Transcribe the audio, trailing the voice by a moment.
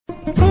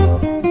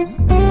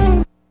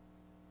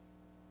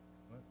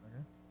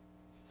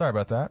Sorry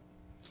about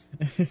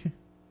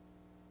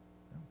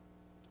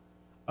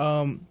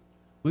that.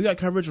 We got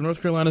coverage of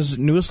North Carolina's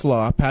newest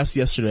law passed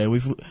yesterday,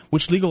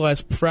 which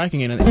legalized fracking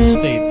in the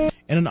state,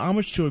 and an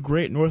homage to a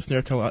great North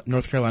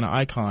Carolina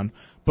icon.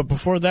 But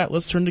before that,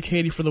 let's turn to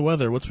Katie for the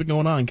weather. What's been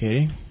going on,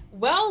 Katie?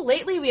 Well,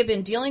 lately we have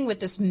been dealing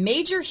with this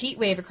major heat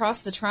wave across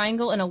the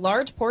triangle and a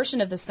large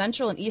portion of the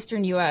central and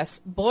eastern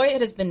U.S. Boy,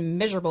 it has been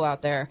miserable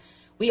out there.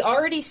 We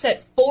already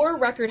set 4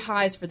 record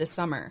highs for the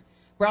summer.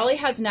 Raleigh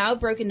has now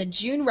broken the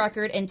June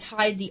record and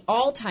tied the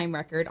all-time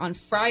record on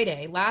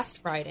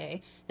last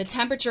Friday. The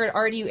temperature at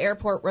RDU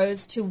Airport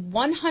rose to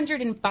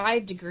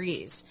 105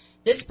 degrees.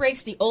 This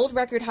breaks the old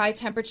record high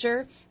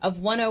temperature of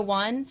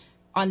 101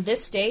 on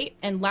this date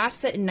and last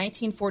set in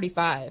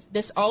 1945.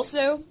 This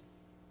also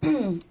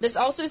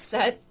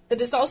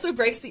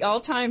breaks the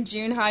all-time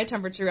June high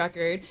temperature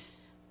record.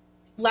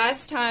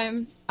 Last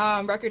time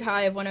record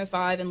high of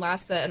 105 and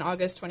last set on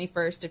August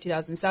 21st of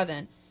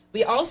 2007.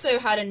 We also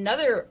had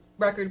another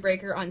record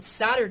breaker on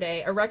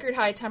Saturday. A record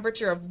high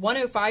temperature of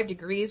 105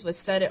 degrees was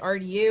set at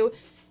RDU,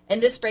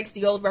 and this breaks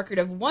the old record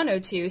of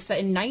 102 set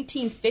in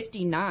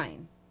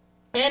 1959.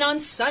 And on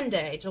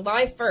Sunday,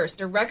 July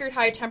 1st, a record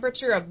high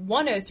temperature of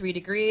 103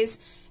 degrees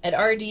at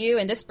RDU,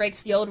 and this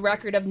breaks the old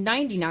record of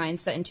 99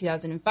 set in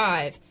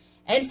 2005.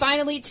 And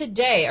finally,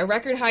 today, a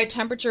record high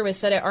temperature was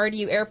set at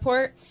RDU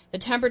Airport. The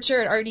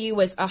temperature at RDU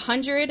was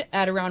 100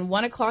 at around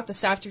 1 o'clock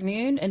this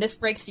afternoon, and this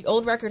breaks the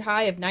old record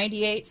high of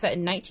 98 set in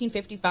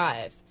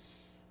 1955.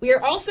 We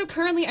are also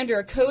currently under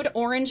a code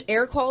orange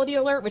air quality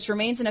alert, which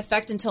remains in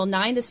effect until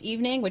 9 this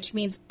evening, which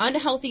means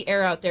unhealthy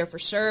air out there for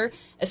sure,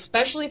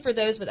 especially for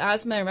those with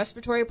asthma and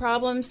respiratory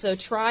problems. So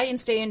try and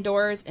stay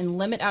indoors and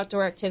limit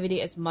outdoor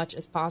activity as much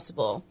as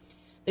possible.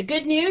 The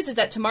good news is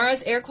that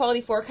tomorrow's air quality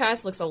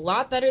forecast looks a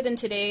lot better than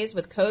today's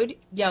with code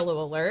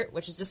yellow alert,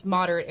 which is just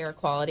moderate air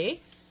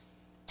quality.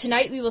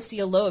 Tonight we will see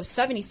a low of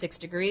 76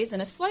 degrees and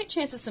a slight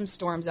chance of some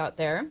storms out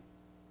there.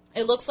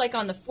 It looks like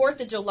on the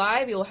 4th of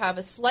July, we will have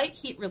a slight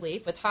heat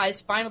relief with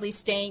highs finally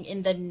staying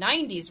in the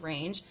 90s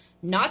range,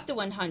 not the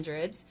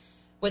 100s,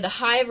 with a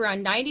high of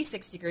around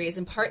 96 degrees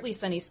and partly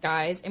sunny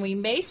skies. And we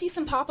may see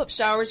some pop-up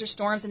showers or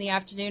storms in the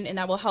afternoon, and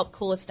that will help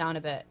cool us down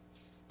a bit.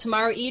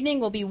 Tomorrow evening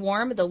will be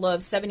warm with a low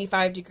of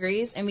 75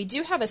 degrees, and we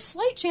do have a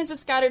slight chance of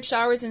scattered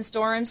showers and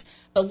storms,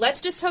 but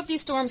let's just hope these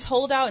storms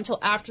hold out until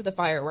after the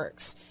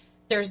fireworks.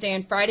 Thursday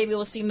and Friday, we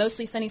will see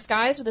mostly sunny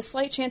skies with a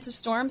slight chance of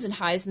storms and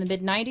highs in the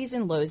mid-90s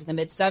and lows in the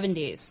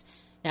mid-70s.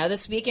 Now,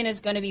 this weekend is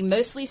going to be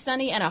mostly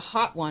sunny and a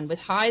hot one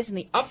with highs in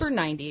the upper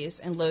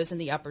 90s and lows in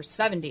the upper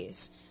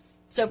 70s.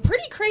 So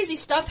pretty crazy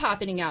stuff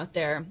happening out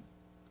there.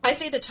 I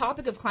say the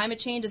topic of climate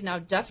change is now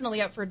definitely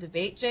up for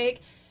debate,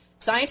 Jake.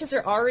 Scientists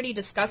are already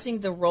discussing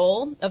the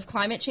role of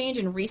climate change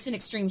in recent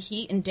extreme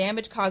heat and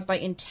damage caused by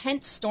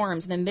intense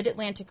storms in the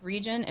mid-Atlantic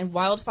region and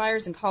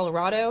wildfires in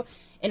Colorado.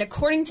 And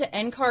according to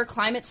NCAR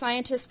climate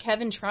scientist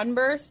Kevin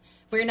Trunberth,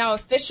 we are now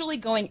officially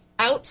going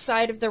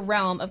outside of the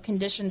realm of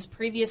conditions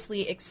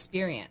previously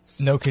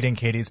experienced. No kidding,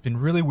 Katie. It's been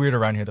really weird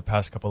around here the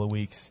past couple of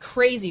weeks.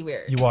 Crazy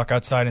weird. You walk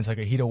outside and it's like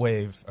a heat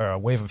wave, or a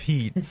wave of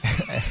heat.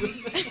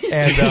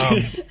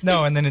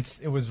 And then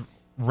it was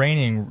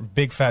raining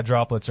big fat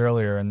droplets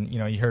earlier, and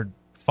you heard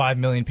 5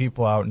 million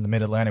people out in the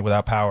mid-Atlantic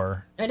without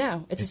power. I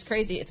know. It's just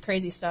crazy. It's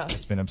crazy stuff.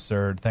 It's been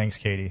absurd. Thanks,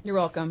 Katie. You're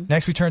welcome.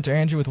 Next, we turn to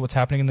Andrew with what's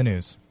happening in the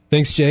news.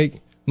 Thanks,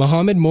 Jake.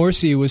 Mohamed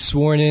Morsi was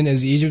sworn in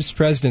as Egypt's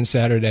president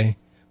Saturday.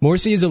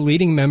 Morsi is a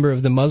leading member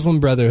of the Muslim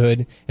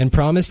Brotherhood and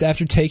promised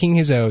after taking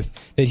his oath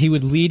that he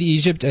would lead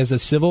Egypt as a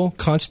civil,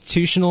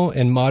 constitutional,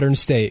 and modern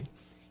state.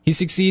 He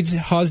succeeds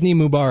Hosni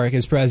Mubarak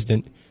as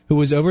president, who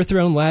was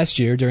overthrown last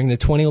year during the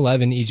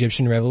 2011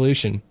 Egyptian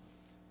Revolution.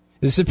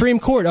 The Supreme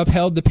Court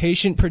upheld the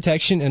Patient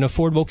Protection and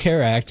Affordable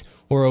Care Act,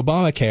 or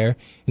Obamacare,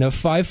 in a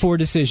 5-4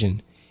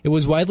 decision. It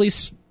was widely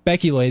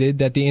speculated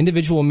that the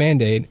individual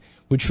mandate,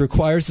 which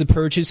requires the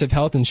purchase of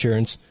health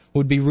insurance,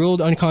 would be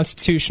ruled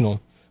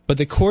unconstitutional, but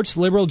the court's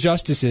liberal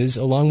justices,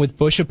 along with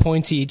Bush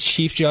appointee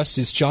Chief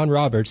Justice John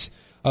Roberts,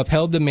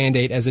 upheld the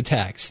mandate as a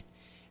tax.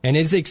 And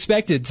it is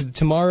expected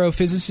tomorrow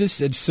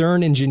physicists at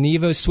CERN in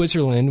Geneva,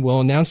 Switzerland, will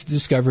announce the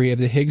discovery of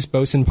the Higgs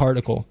boson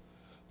particle.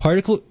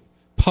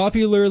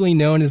 Popularly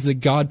known as the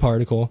God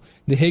particle,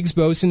 the Higgs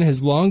boson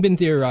has long been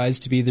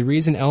theorized to be the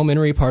reason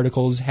elementary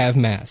particles have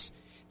mass.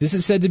 This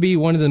is said to be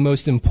one of the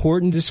most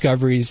important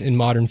discoveries in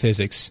modern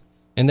physics.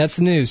 And that's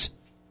the news.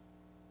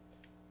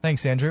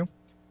 Thanks, Andrew.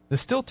 The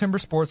Stihl Timber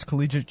Sports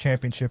Collegiate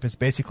Championship is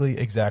basically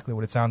exactly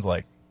what it sounds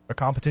like, a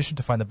competition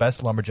to find the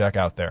best lumberjack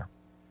out there.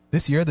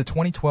 This year, the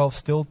 2012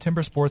 Stihl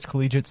Timber Sports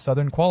Collegiate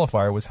Southern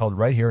Qualifier was held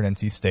right here in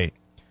NC State.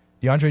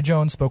 DeAndre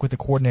Jones spoke with the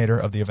coordinator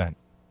of the event.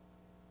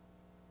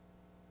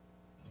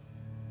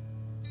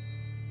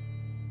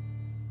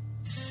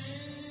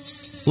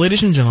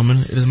 Ladies and gentlemen,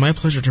 it is my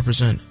pleasure to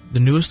present the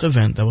newest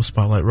event that will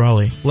spotlight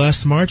Raleigh.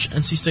 Last March,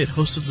 NC State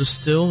hosted the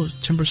Stihl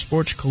Timber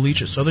Sports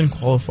Collegiate Southern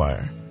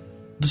Qualifier.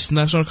 This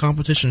national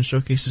competition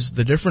showcases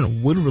the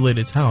different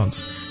wood-related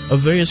talents of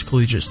various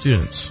collegiate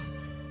students.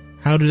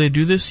 How do they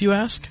do this, you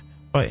ask?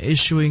 By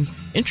issuing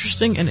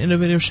interesting and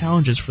innovative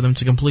challenges for them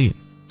to complete.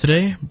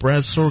 Today,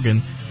 Brad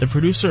Sorgan, the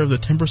producer of the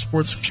Timber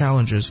Sports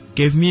Challenges,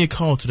 gave me a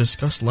call to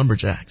discuss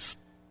lumberjacks.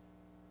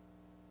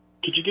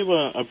 Could you give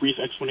a brief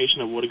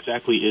explanation of what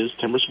exactly is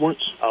Timber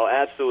Sports? Oh,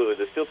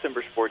 absolutely. The Steel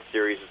Timber Sports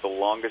Series is the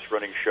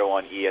longest-running show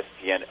on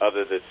ESPN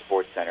other than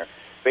SportsCenter.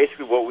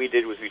 Basically, what we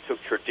did was we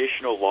took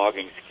traditional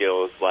logging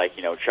skills like,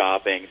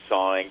 chopping,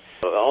 sawing.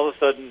 All of a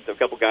sudden, a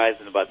couple guys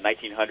in about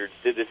 1900s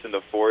did this in the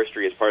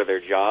forestry as part of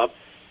their job.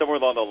 Somewhere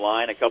along the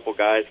line, a couple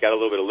guys got a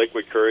little bit of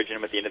liquid courage in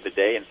them at the end of the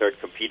day and started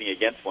competing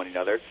against one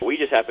another. We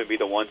just happened to be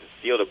the ones at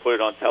Steel to put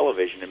it on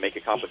television and make a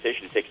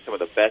competition to take some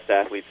of the best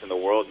athletes in the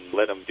world and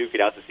let them duke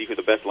it out to see who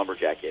the best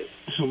lumberjack is.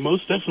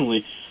 Most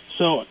definitely.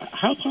 So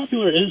how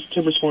popular is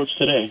Timber Sports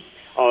today?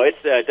 Oh,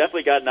 it's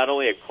definitely got not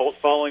only a cult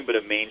following, but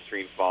a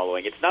mainstream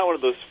following. It's not one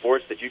of those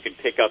sports that you can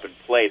pick up and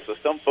play, so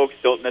some folks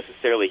don't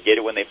necessarily get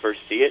it when they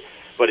first see it,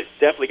 but it's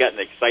definitely got an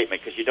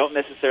excitement because you don't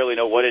necessarily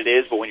know what it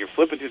is, but when you're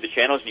flipping through the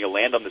channels and you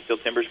land on the Steel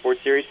Timber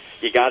Sports Series,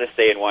 you got to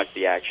stay and watch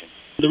the action.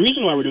 The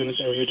reason why we're doing this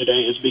interview today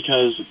is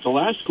because the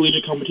last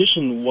collegiate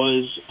competition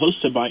was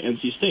hosted by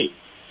NC State.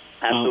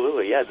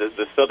 Absolutely, yeah.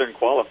 The Southern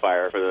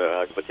qualifier for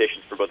the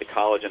competitions for both the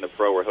college and the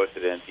pro were hosted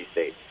at NC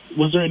State.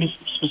 Was there any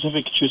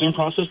specific choosing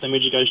process that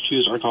made you guys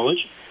choose our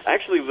college?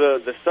 Actually,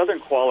 the Southern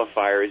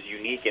qualifier is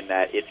unique in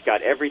that it's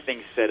got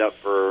everything set up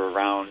for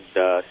around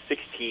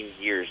 16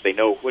 years. They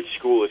know which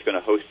school is going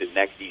to host it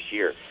next each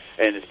year,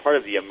 and it's part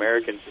of the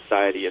American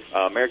Society of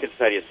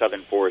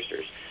Southern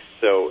Foresters.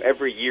 So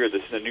every year,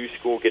 the new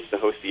school gets to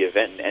host the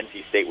event, and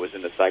NC State was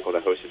in the cycle to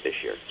host it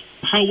this year.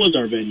 How was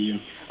our venue?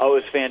 Oh,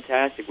 it was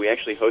fantastic. We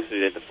actually hosted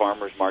it at the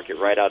Farmers Market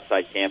right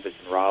outside campus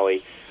in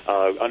Raleigh.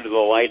 Under the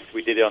lights,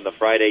 we did it on the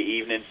Friday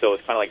evening, so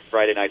it's kind of like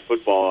Friday night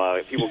football.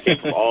 People came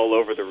from all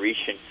over the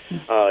region.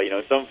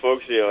 Some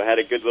folks had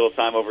a good little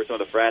time over. Some of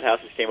the frat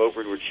houses came over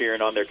and were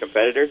cheering on their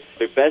competitor.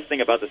 The best thing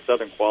about the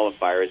Southern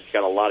qualifier is it's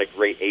got a lot of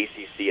great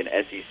ACC and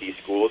SEC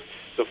schools.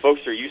 So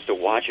folks are used to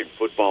watching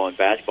football and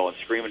basketball and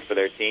screaming for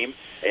their team,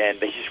 and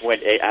they just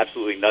went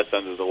absolutely nuts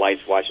under the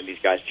lights watching these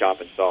guys chop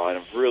and saw in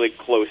a really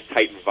close,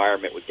 tight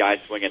environment with guys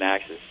swinging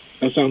axes.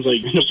 That sounds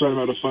like just right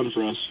amount of fun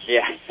for us.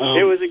 Yeah,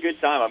 it was a good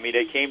time. I mean,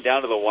 it came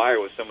down to the wire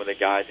with some of the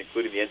guys,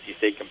 including the NC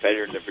State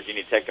competitor and the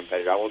Virginia Tech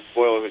competitor. I won't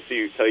spoil it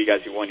and tell you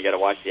guys who won. You got to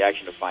watch the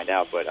action to find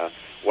out. But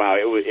wow,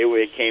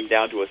 it came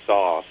down to a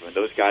saw-off. I mean,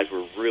 those guys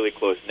were really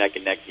close, neck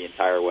and neck the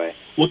entire way.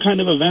 What kind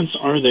of events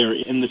are there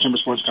in the Timber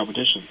Sports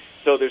competition?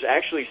 So there's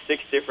actually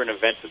 6 different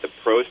events that the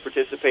pros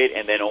participate,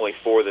 and then only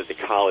 4 that the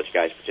college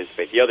guys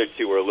participate. The other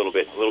 2 are a little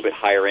bit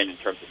higher end in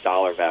terms of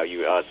dollar value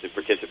to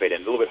participate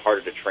in, a little bit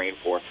harder to train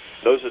for.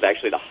 Those are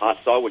actually the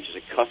hot saw, which is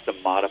a custom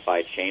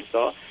modified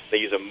chainsaw. They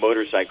use a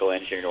motorcycle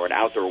engine or an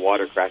outdoor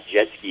watercraft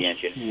jet ski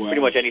engine. Wow.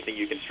 Pretty much anything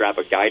you can strap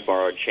a guide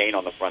bar or chain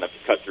on the front of to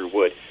cut through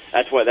wood.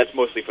 That's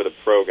mostly for the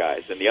pro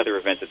guys. And the other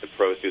event that the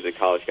pros do, the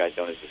college guys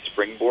don't, is the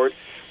springboard,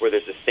 where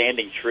there's a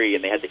standing tree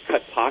and they had to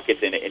cut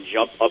pockets in it and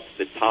jump up to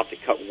the top to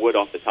cut wood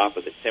off the top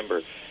of the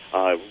timber.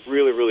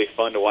 Really, really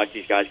fun to watch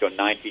these guys go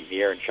 9 feet in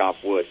the air and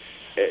chop wood.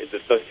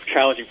 The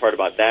challenging part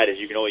about that is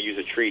you can only use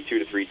a tree 2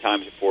 to 3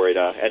 times before it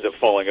ends up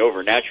falling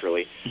over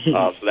naturally.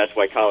 So that's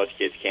why college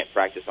kids can't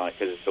practice on it,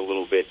 because it's a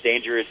little bit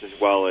dangerous, as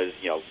well as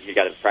you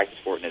got to practice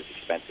for it and it's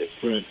expensive.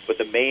 Right. But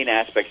the main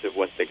aspects of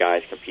what the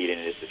guys compete in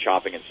is the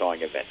chopping and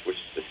sawing events, which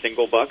is the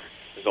single buck.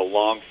 There's a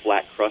long,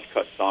 flat,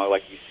 cross-cut saw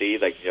like you see,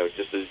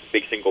 just a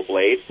big single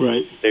blade.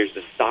 Right. There's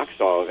the stock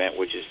saw event,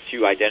 which is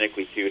 2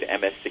 identically tuned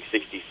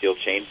MS-660 steel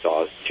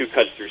chainsaws. 2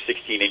 cuts through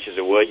 16 inches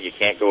of wood, and you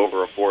can't go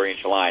over a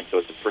 4-inch line, so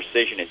it's a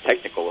precision and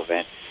technical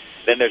event.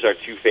 Then there's our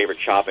 2 favorite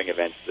chopping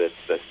events,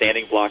 the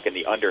standing block and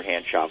the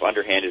underhand chop.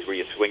 Underhand is where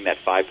you swing that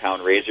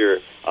 5-pound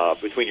razor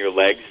between your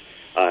legs,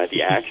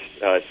 the axe,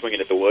 swinging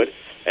at the wood.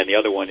 And the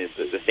other one is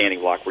the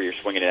standing block, where you're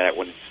swinging at it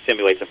when it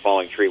simulates a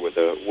falling tree, where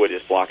the wood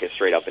is blocking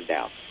straight up and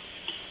down.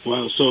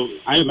 Wow, so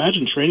I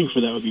imagine training for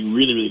that would be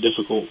really, really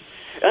difficult.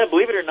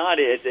 Believe it or not,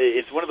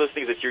 it's one of those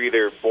things that you're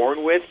either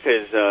born with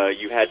because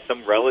you had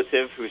some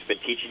relative who's been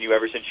teaching you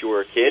ever since you were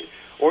a kid,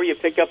 or you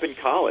pick up in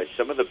college.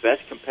 Some of the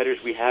best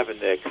competitors we have in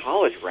the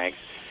college ranks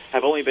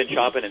have only been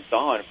chopping and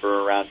sawing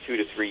for around 2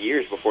 to 3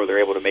 years before they're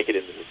able to make it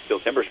into the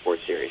Steel Timber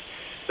Sports Series.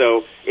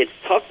 So it's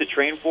tough to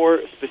train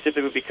for,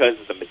 specifically because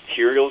of the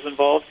materials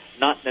involved,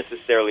 not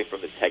necessarily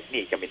from the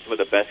technique. I mean, some of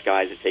the best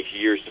guys, it takes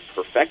years to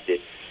perfect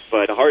it.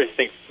 But the hardest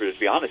thing, to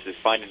be honest, is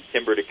finding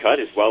timber to cut,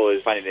 as well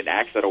as finding an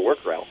axe that'll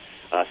work well.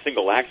 A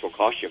single axe will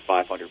cost you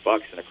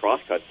 $500, and a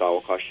crosscut saw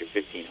will cost you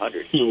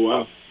 $1,500. Oh,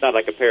 wow! It's not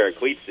like a pair of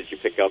cleats that you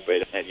pick up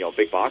at a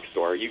big box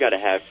store. You got to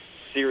have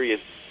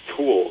serious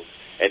tools,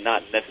 and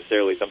not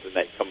necessarily something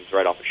that comes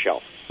right off a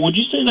shelf. Would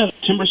you say that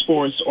timber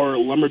sports or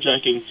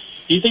lumberjacking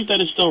Do you think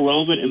that is still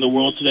relevant in the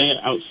world today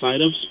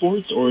outside of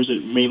sports, or is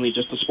it mainly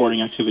just a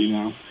sporting activity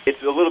now?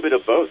 It's a little bit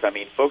of both. I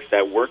mean, folks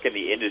that work in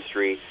the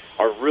industry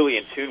are really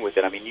in tune with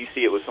it. I mean, you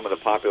see it with some of the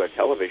popular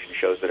television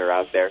shows that are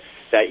out there,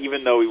 that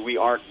even though we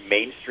aren't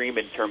mainstream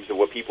in terms of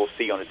what people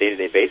see on a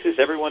day-to-day basis,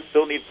 everyone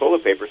still needs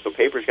toilet paper, so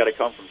paper's got to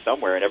come from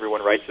somewhere, and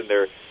everyone writes in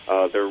their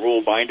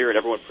rule binder, and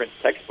everyone prints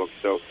textbooks.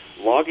 So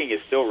logging is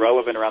still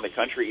relevant around the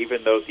country,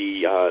 even though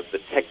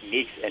the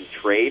techniques and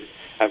trade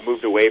have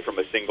moved away from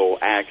a single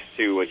axe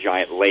to a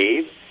giant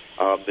lathe.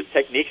 The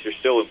techniques are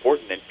still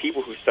important, and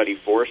people who study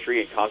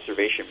forestry and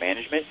conservation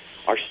management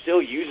are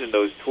still using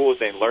those tools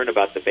and learn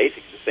about the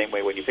basics the same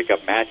way when you pick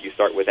up math, you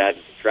start with add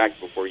and subtract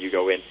before you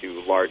go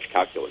into large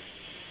calculus.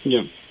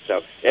 Yeah.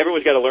 So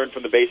everyone's got to learn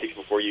from the basics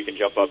before you can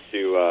jump up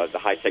to the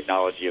high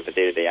technology of the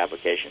day-to-day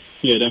application.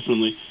 Yeah,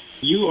 definitely.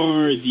 You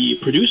are the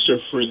producer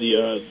for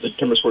the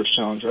Timber Sports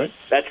Challenge, right?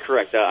 That's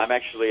correct.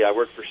 I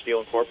work for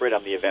Steel Incorporated.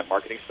 I'm the event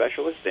marketing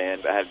specialist,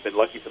 and I have been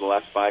lucky for the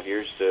last 5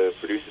 years to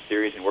produce a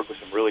series and work with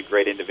some really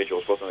great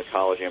individuals, both in the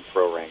college and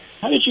pro ranks.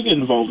 How did you get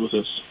involved with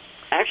this?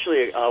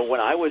 Actually,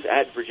 when I was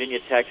at Virginia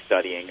Tech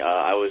studying,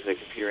 I was a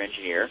computer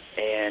engineer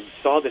and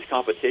saw this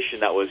competition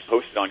that was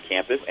hosted on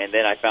campus, and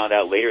then I found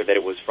out later that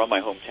it was from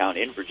my hometown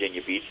in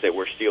Virginia Beach, that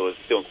where Steel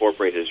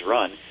Incorporated is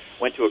run.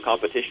 Went to a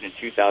competition in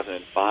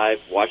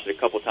 2005, watched it a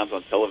couple times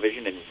on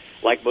television, and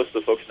like most of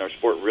the folks in our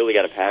sport, really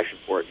got a passion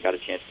for it and got a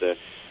chance to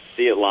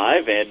see it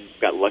live, and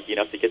got lucky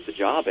enough to get the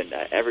job. And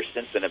ever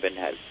since then, I've been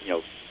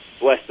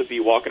blessed to be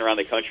walking around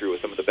the country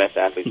with some of the best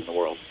athletes in the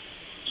world.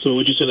 So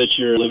would you say that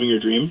you're living your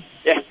dream?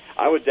 Yeah,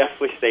 I would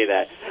definitely say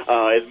that.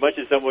 As much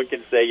as someone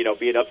can say,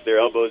 being up to their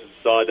elbows in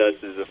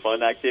sawdust is a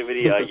fun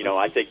activity,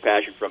 I take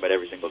passion from it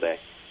every single day.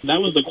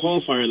 That was the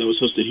qualifier that was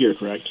hosted here,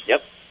 correct?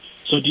 Yep.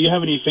 So do you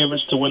have any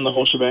favorites to win the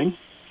whole shebang?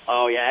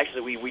 Oh, yeah,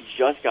 actually, we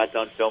just got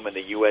done filming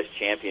the U.S.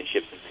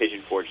 Championships in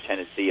Pigeon Forge,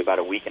 Tennessee, about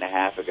a week and a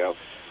half ago.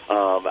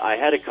 I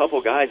had a couple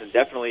guys, and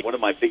definitely one of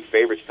my big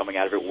favorites coming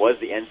out of it was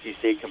the NC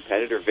State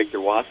competitor, Victor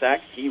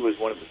Wasak. He was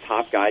one of the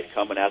top guys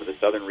coming out of the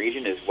southern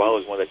region, as well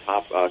as one of the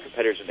top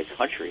competitors in the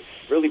country.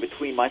 Really,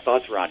 between my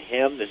thoughts around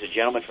him, there's a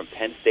gentleman from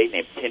Penn State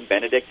named Tim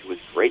Benedict, who was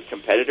a great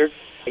competitor.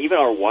 Even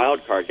our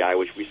wild card guy,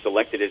 which we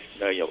selected as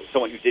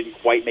someone who didn't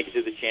quite make it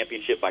to the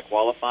championship by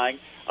qualifying,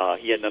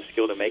 he had enough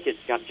skill to make it.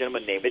 Got a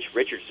gentleman named Mitch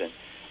Richardson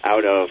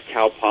out of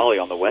Cal Poly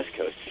on the West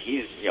Coast.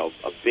 He's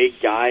a big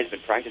guy, has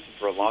been practicing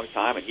for a long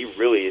time, and he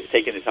really is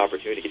taking this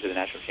opportunity to get to the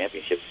national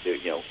championships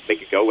to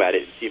make a go at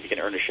it and see if he can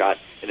earn a shot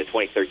in the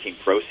 2013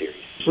 Pro Series.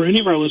 For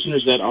any of our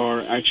listeners that are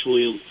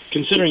actually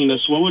considering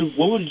this, what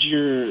would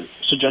your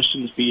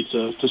suggestions be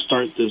to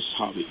start this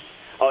hobby?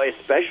 Oh,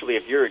 especially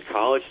if you're a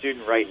college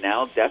student right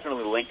now,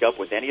 definitely link up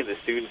with any of the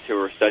students who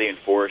are studying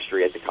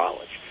forestry at the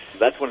college.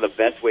 That's one of the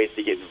best ways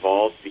to get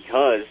involved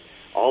because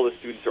all the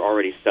students are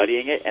already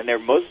studying it, and they're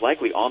most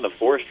likely on the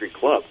forestry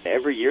club.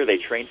 Every year they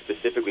train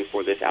specifically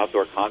for this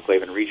outdoor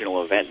conclave and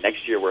regional event.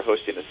 Next year we're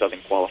hosting the Southern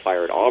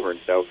Qualifier at Auburn,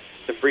 so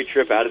it's a free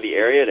trip out of the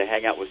area to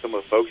hang out with some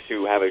of the folks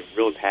who have a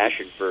real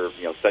passion for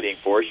studying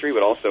forestry,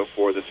 but also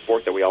for the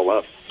sport that we all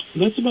love.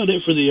 That's about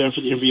it for the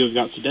interview we've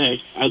got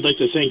today. I'd like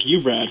to thank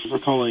you, Brad, for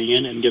calling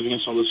in and giving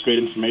us all this great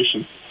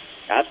information.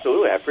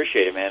 Absolutely. I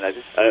appreciate it, man.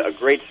 A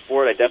great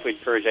sport. I definitely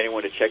encourage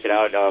anyone to check it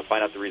out,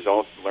 find out the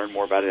results, learn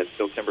more about it at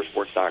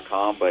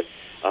steeltimbersports.com. But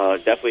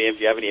definitely, if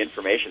you have any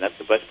information, that's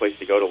the best place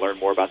to go to learn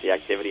more about the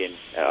activity and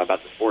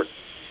about the sport.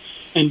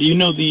 And do you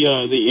know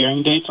the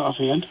airing dates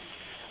offhand?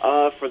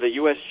 For the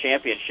U.S.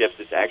 Championships,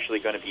 it's actually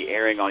going to be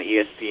airing on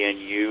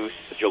ESPNU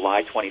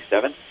July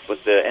 27th,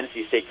 but the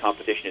NC State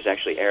competition is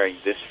actually airing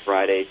this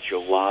Friday,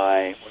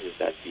 July,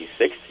 the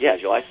 6th? Yeah,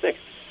 July 6th.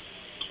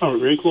 Oh,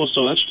 very cool.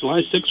 So that's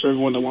July 6th for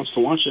everyone that wants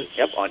to watch it.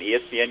 Yep, on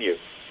ESPNU.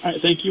 All right,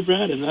 thank you,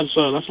 Brad, and that's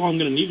all I'm going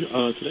to need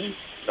today.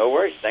 No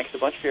worries. Thanks a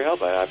bunch for your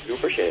help. I do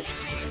appreciate it.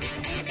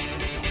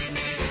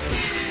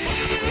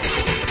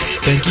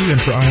 Thank you,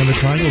 and for Eye on the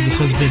Triangle, this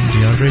has been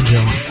DeAndre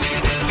Jones.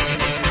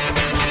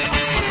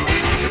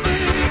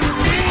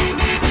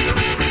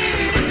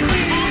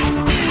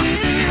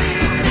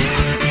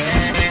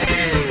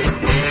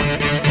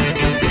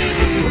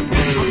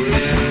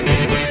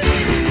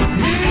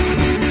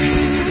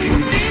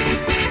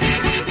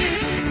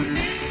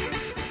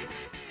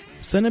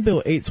 Senate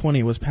Bill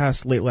 820 was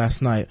passed late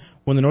last night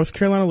when the North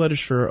Carolina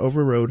legislature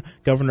overrode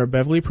Governor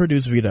Beverly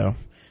Perdue's veto.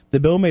 The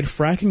bill made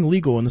fracking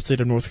legal in the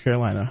state of North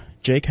Carolina.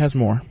 Jake has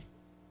more.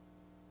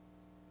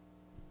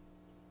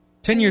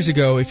 10 years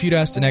ago, if you'd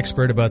asked an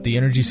expert about the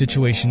energy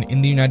situation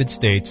in the United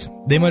States,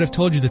 they might have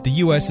told you that the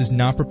U.S. is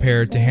not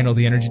prepared to handle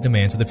the energy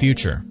demands of the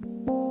future,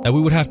 that we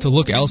would have to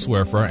look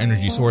elsewhere for our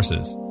energy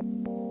sources.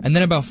 And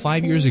then about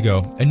 5 years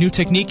ago, a new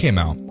technique came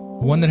out,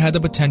 one that had the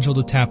potential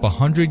to tap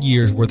 100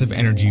 years' worth of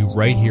energy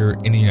right here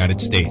in the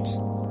United States.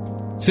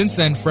 Since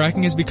then,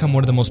 fracking has become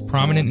one of the most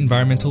prominent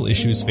environmental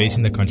issues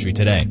facing the country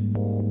today.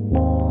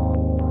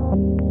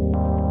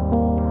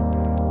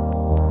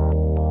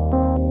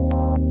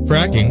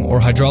 Fracking,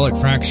 or hydraulic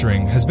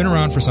fracturing, has been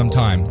around for some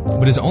time,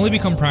 but has only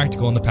become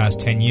practical in the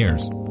past 10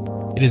 years.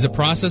 It is a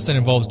process that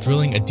involves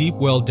drilling a deep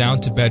well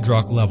down to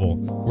bedrock level,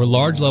 where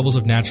large levels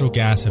of natural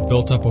gas have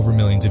built up over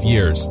millions of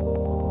years.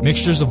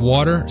 Mixtures of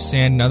water,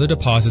 sand, and other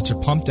deposits are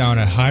pumped down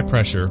at high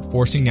pressure,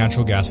 forcing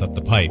natural gas up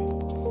the pipe.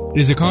 It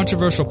is a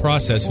controversial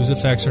process whose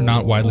effects are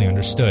not widely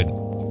understood.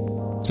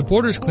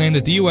 Supporters claim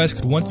that the U.S.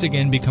 could once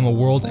again become a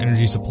world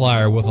energy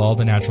supplier with all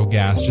the natural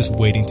gas just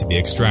waiting to be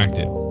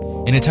extracted.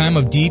 In a time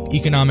of deep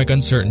economic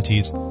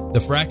uncertainties, the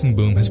fracking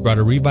boom has brought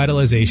a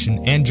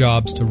revitalization and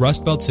jobs to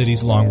Rust Belt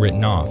cities long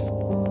written off.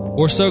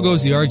 Or so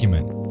goes the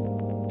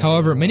argument.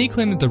 However, many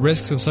claim that the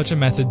risks of such a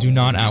method do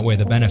not outweigh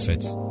the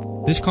benefits.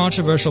 This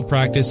controversial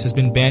practice has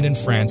been banned in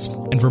France,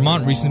 and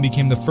Vermont recently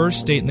became the first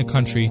state in the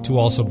country to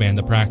also ban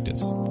the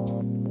practice.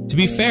 To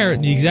be fair,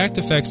 the exact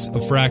effects of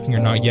fracking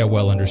are not yet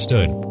well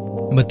understood,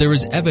 but there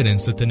is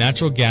evidence that the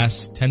natural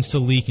gas tends to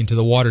leak into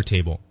the water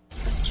table.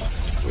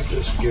 We'll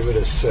just give it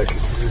a second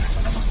here.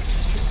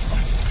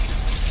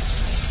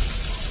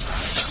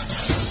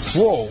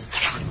 Whoa!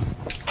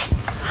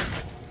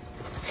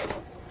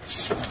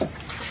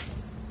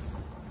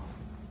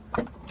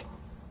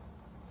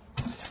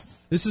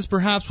 This is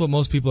perhaps what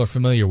most people are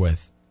familiar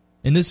with.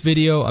 In this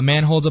video, a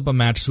man holds up a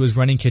match to his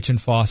running kitchen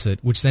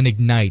faucet, which then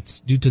ignites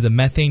due to the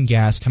methane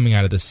gas coming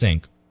out of the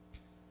sink.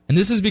 And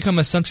this has become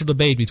a central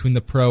debate between the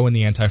pro and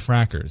the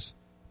anti-frackers.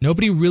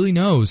 Nobody really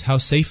knows how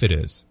safe it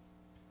is.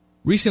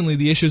 Recently,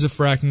 the issues of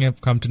fracking have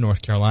come to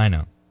North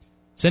Carolina.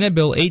 Senate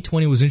Bill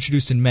 820 was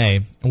introduced in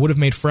May and would have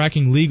made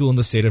fracking legal in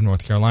the state of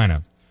North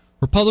Carolina.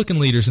 Republican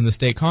leaders in the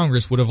state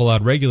Congress would have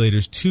allowed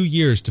regulators 2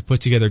 years to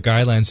put together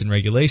guidelines and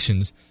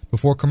regulations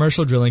before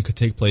commercial drilling could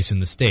take place in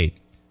the state.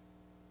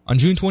 On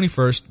June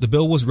 21st, the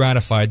bill was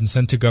ratified and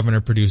sent to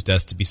Governor Perdue's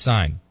desk to be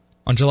signed.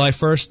 On July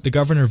 1st, the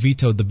governor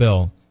vetoed the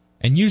bill,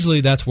 and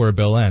usually that's where a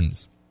bill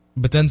ends.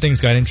 But then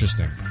things got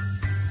interesting.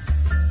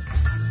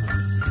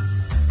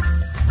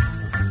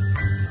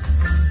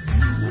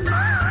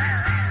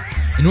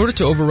 In order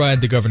to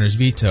override the governor's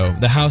veto,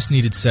 the House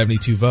needed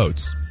 72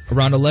 votes.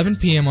 Around 11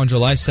 p.m. on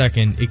July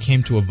 2nd, it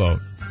came to a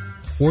vote.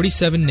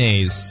 47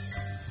 nays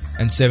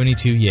and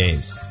 72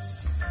 yays.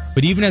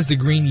 But even as the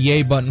green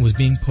yay button was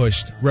being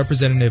pushed,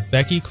 Representative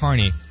Becky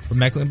Carney from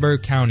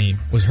Mecklenburg County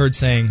was heard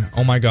saying,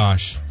 "Oh my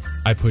gosh,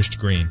 I pushed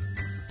green."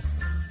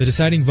 The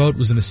deciding vote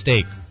was a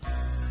mistake.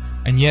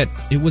 And yet,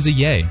 it was a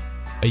yay.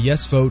 A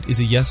yes vote is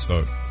a yes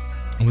vote.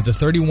 And with a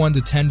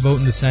 31-10 vote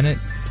in the Senate,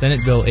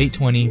 Senate Bill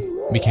 820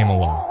 became a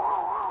law.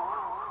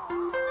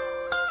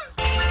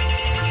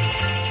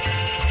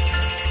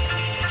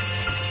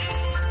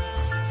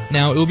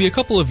 Now, it will be a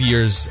couple of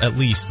years, at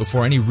least,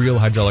 before any real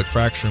hydraulic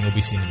fracturing will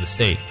be seen in the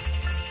state.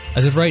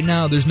 As of right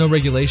now, there's no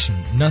regulation,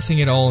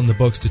 nothing at all in the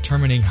books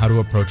determining how to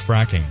approach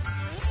fracking.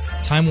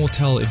 Time will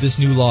tell if this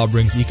new law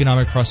brings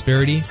economic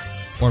prosperity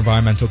or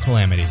environmental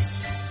calamity.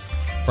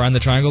 For On the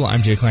Triangle,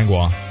 I'm Jake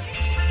Langlois.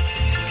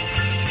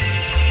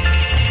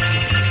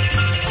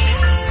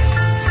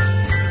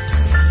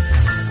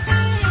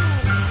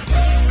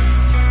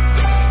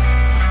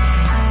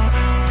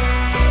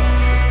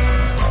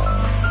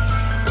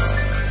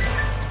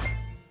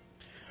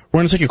 We're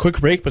going to take a quick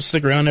break, but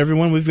stick around,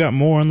 everyone. We've got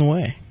more on the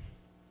way.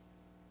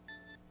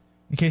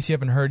 In case you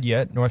haven't heard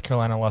yet, North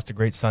Carolina lost a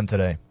great son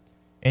today.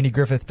 Andy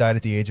Griffith died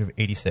at the age of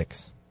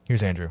 86.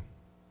 Here's Andrew.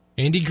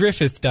 Andy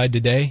Griffith died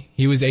today.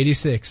 He was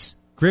 86.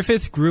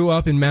 Griffith grew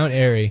up in Mount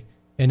Airy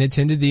and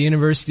attended the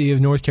University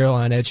of North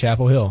Carolina at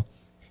Chapel Hill.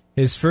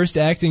 His first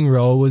acting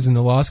role was in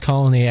the Lost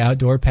Colony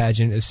outdoor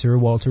pageant as Sir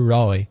Walter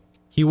Raleigh.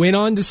 He went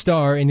on to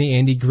star in the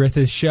Andy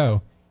Griffith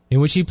Show, in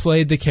which he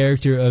played the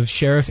character of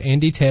Sheriff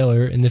Andy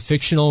Taylor in the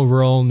fictional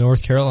rural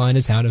North Carolina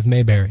town of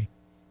Mayberry.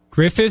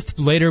 Griffith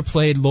later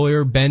played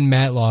lawyer Ben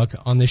Matlock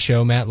on the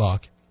show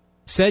Matlock.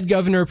 Said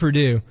Governor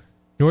Perdue,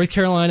 North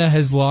Carolina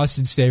has lost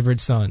its favorite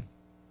son.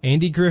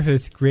 Andy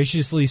Griffith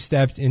graciously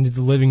stepped into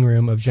the living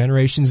room of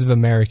generations of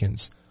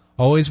Americans,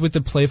 always with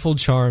the playful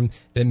charm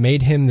that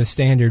made him the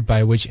standard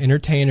by which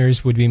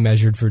entertainers would be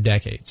measured for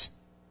decades.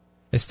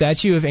 A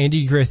statue of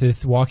Andy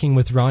Griffith walking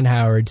with Ron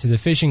Howard to the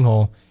fishing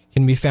hole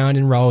can be found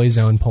in Raleigh's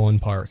own Pullen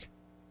Park.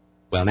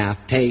 Well, now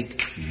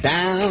take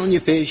down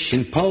your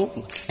fishing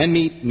pole and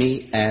meet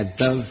me at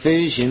the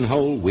fishing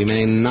hole. We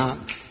may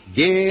not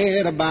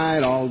get a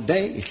bite all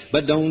day,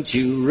 but don't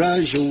you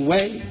rush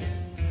away.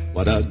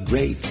 What a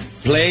great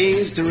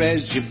place to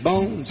rest your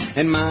bones,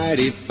 and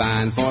mighty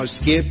fine for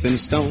skipping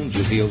stones.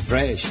 You feel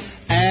fresh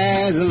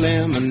as a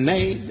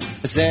lemonade,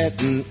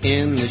 setting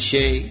in the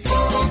shade.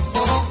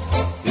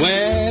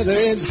 Whether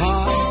it's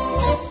hot,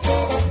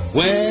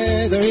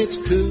 whether it's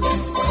cool,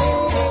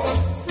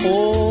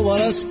 oh, what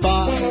a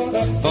spot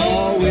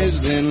for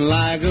whistling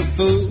like a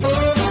fool.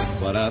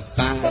 What a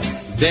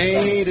fine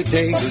day to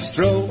take a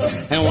stroll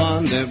and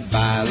wander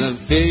by the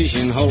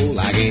fishing hole.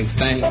 I can't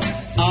think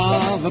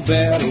of a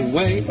better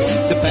way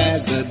to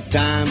pass the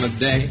time of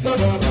day.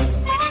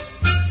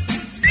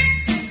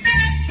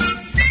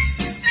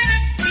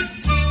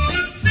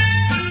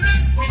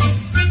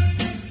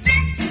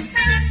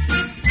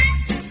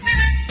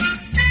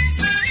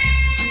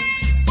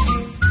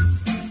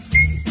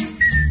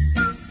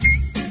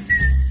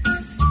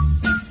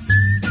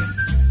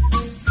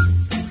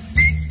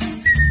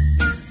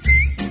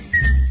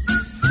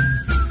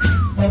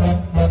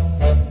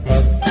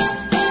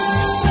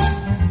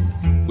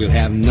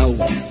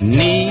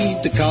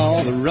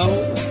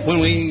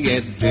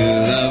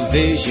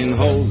 vision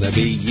hole. There'll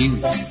be you,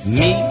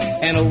 me,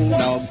 and old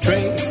dog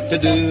Trey to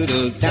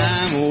doodle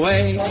time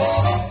away.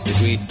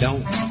 If we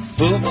don't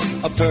hook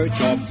a perch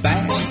or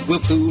bass, we'll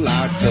cool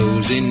our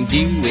toes in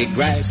dewy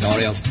grass, or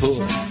else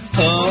pull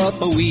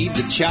up a weed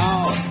to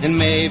chaw and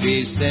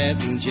maybe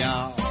set and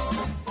jaw.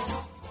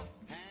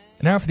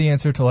 And now for the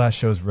answer to last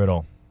show's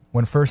riddle.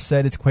 When first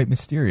said, it's quite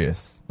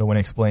mysterious, but when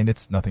explained,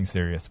 it's nothing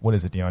serious. What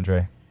is it,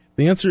 DeAndre?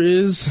 The answer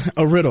is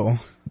a riddle.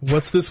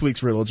 What's this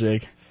week's riddle,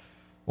 Jake?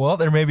 Well,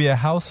 there may be a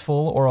house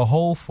full or a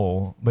hole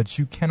full, but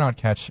you cannot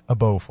catch a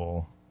bow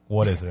full.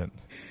 What is it?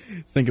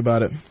 Think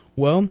about it.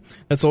 Well,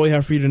 that's all we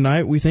have for you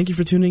tonight. We thank you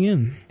for tuning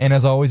in. And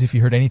as always, if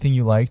you heard anything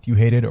you liked, you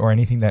hated, or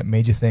anything that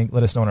made you think,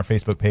 let us know on our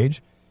Facebook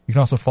page. You can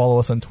also follow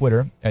us on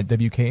Twitter at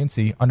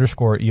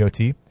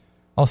WKNC_EOT.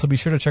 Also, be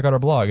sure to check out our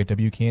blog at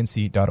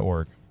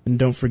WKNC.org. And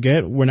don't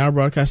forget, we're now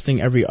broadcasting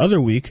every other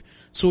week,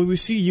 so we will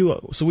see you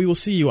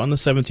on the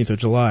 17th of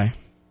July.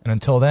 And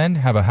until then,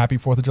 have a happy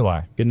 4th of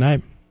July. Good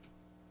night.